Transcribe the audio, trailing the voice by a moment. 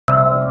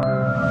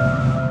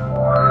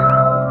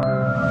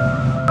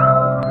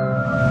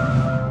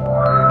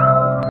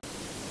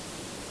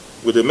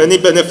with the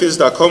many benefits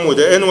that come with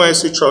the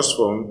NYSC Trust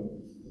Fund,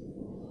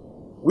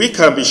 we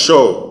can be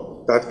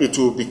sure that it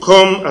will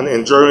become an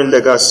enduring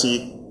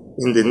legacy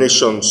in the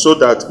nation so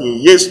that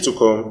in years to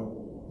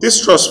come,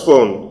 this trust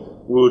fund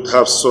would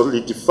have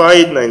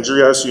solidified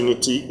Nigeria's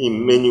unity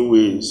in many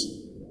ways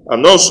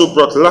and also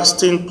brought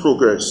lasting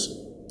progress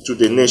to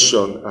the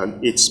nation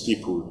and its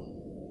people.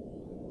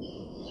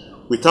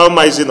 Without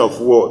mincing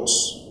of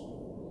words,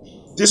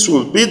 this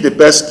will be the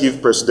best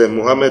gift President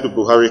Muhammadu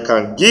Buhari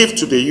can give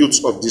to the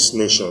youth of this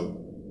nation.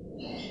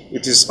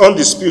 It is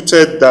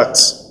undisputed that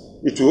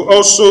it will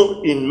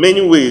also in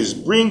many ways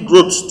bring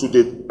growth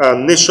to our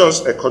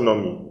nation's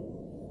economy.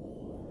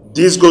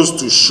 This goes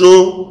to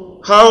show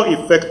how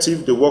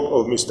effective the work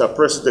of Mr.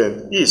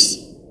 President is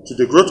to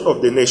the growth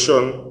of the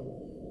nation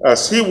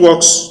as he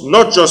works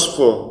not just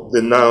for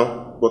the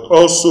now, but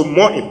also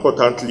more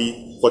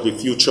importantly for the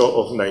future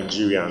of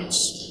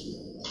Nigerians.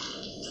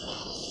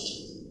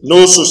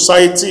 No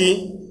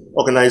society,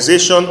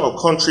 organization, or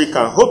country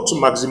can hope to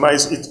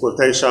maximize its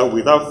potential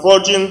without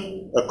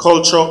forging a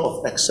culture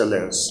of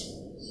excellence.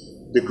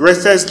 The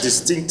greatest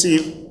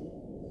distinctive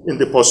in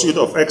the pursuit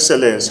of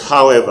excellence,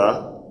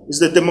 however, is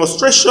the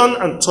demonstration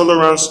and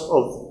tolerance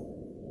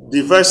of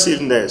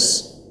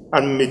divisiveness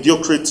and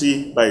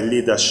mediocrity by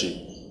leadership.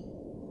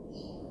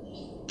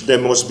 There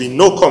must be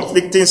no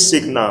conflicting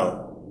signal.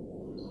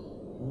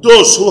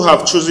 Those who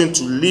have chosen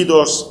to lead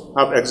us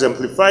have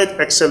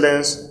exemplified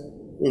excellence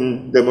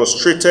in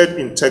demonstrated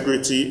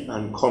integrity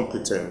and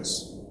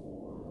competence.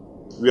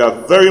 We are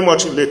very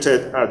much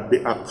elated at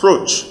the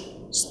approach,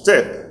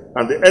 step,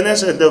 and the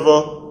earnest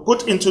endeavor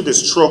put into the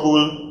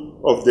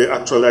struggle of the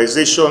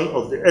actualization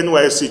of the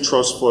NYSC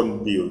Trust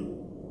Fund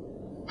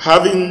Bill.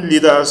 Having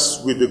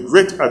leaders with a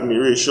great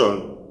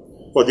admiration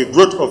for the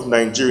growth of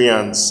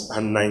Nigerians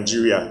and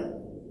Nigeria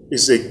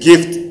is a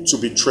gift to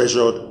be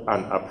treasured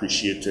and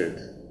appreciated.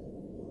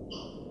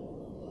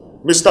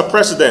 Mr.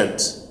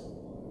 President,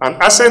 an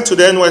assent to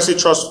the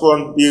NYSC Trust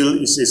Fund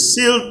Bill is a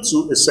seal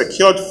to a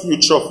secured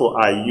future for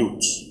our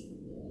youth.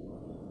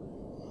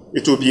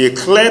 It will be a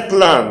clear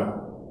plan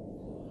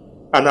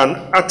and an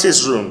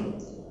artist's room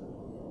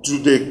to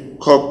the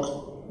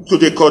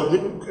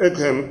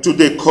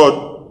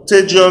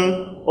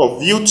contagion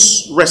of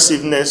youth's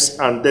restiveness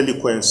and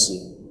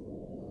delinquency.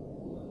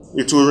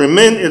 It will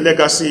remain a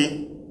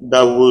legacy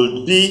that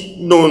will be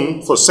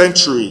known for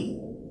centuries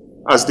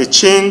as the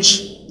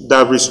change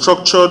that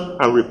restructured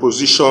and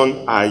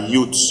repositioned our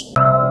youth.